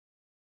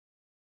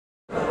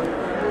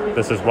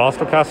This is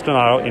Roscoe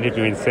Castanaro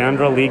interviewing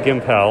Sandra Lee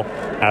Gimpel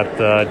at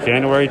the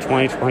January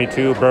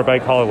 2022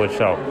 Burbank Hollywood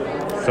Show.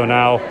 So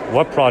now,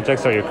 what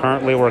projects are you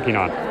currently working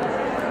on?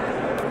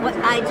 Well,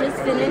 I just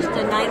finished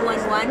a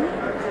 911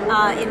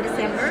 in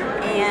December,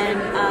 and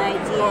I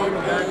did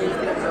a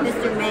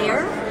Mr.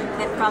 Mayor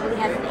that probably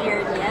hasn't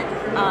aired yet,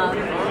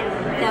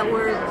 that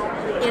were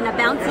in a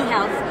bouncy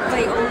house,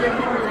 play older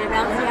people in a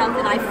bouncy house,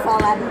 and I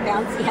fall out of the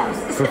bouncy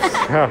house.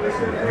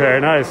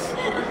 Very nice.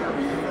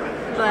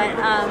 But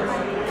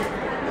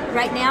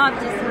right now I've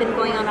just been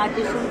going on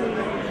auditions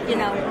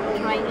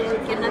and, trying to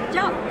get another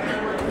job.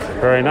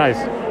 Very nice.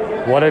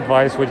 What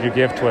advice would you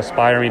give to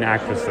aspiring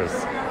actresses?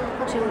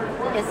 To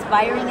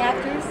aspiring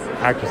actors?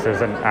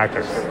 Actresses and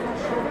actors.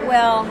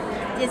 Well,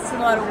 it's a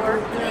lot of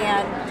work,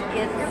 and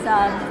it's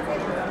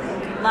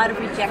a lot of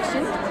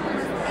rejection,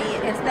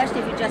 especially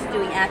if you're just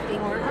doing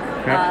acting work.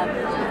 Yep.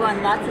 You go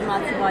on lots and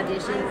lots of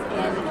auditions,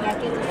 and you can't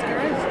get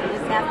discouraged. You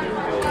just have to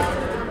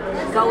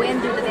go in,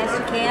 do the best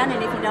you can,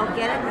 and if you don't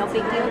get it, no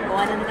big deal, go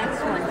on to the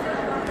next one.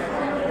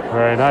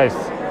 Very nice.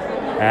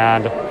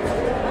 And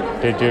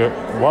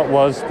what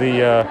was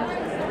the,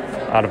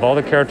 out of all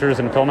the characters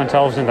in film and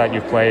television that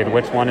you've played,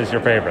 which one is your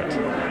favorite?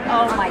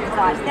 Oh my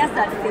gosh, that's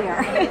not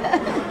fair.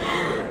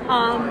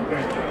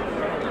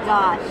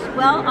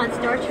 Well, on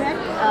Star Trek,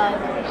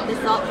 the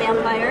Salt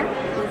Vampire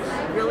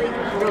was really,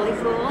 really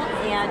cool,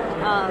 and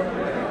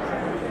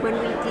when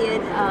we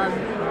did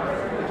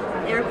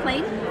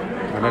Airplane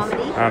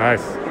comedy, oh,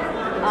 nice.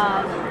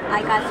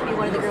 I got to be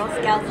one of the Girl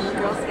Scouts in the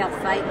Girl Scout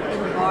fight in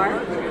the bar,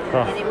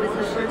 and it was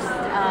the first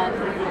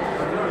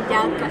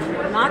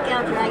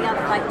knockout, drag-out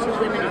fight 2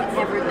 women had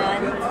ever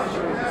done,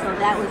 so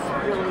that was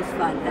really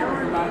fun. That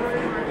was a lot of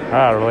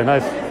fun. Really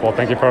nice. Well,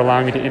 thank you for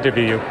allowing me to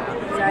interview you.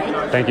 Sorry?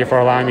 Thank you for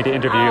allowing me to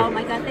interview you. Oh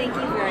my God, thank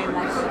you very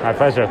much. My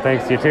pleasure.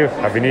 Thanks, you too.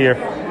 Happy New Year.